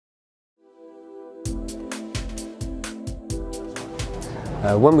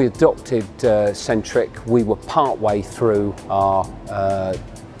When we adopted Centrik, we were part way through our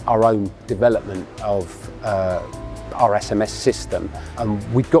own development of our SMS system,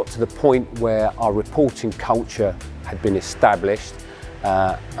 and we got to the point where our reporting culture had been established,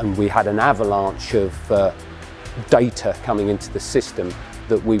 and we had an avalanche of data coming into the system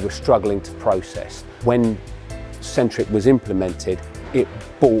that we were struggling to process. When Centrik was implemented, it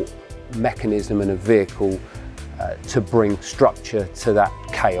brought a mechanism and a vehicle to bring structure to that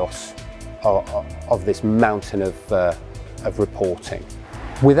chaos of this mountain of reporting.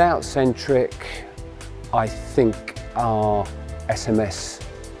 Without Centrik, I think our SMS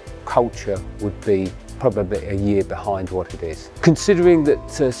culture would be probably a year behind what it is. Considering that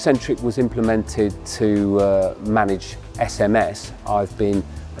Centrik was implemented to manage SMS, I've been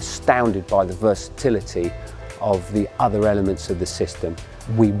astounded by the versatility of the other elements of the system.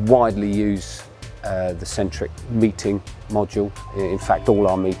 We widely use the Centrik meeting module. In fact, all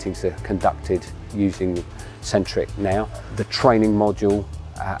our meetings are conducted using Centrik now. The training module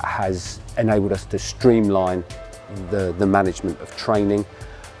has enabled us to streamline the management of training,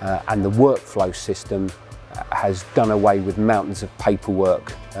 and the workflow system has done away with mountains of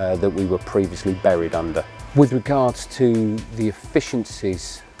paperwork that we were previously buried under. With regards to the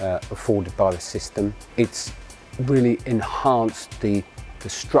efficiencies afforded by the system, it's really enhanced the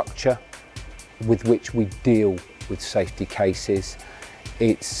structure with which we deal with safety cases.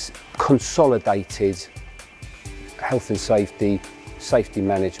 It's consolidated health and safety, safety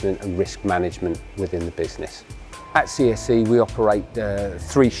management and risk management within the business. At CSE we operate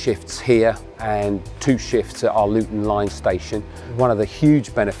 3 shifts here and 2 shifts at our Luton line station. One of the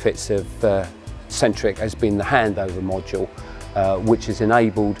huge benefits of Centrik has been the handover module, which has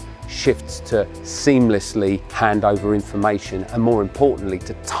enabled shifts to seamlessly hand over information and, more importantly,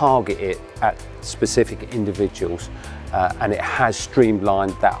 to target it at specific individuals, and it has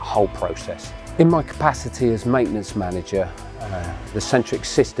streamlined that whole process. In my capacity as maintenance manager, the Centrik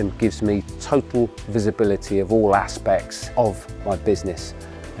system gives me total visibility of all aspects of my business,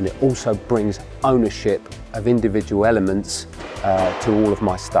 and it also brings ownership of individual elements to all of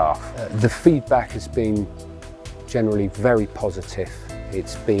my staff. The feedback has been generally very positive.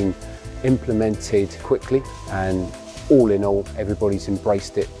 It's been implemented quickly, and all in all, everybody's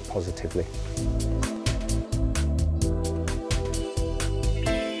embraced it positively.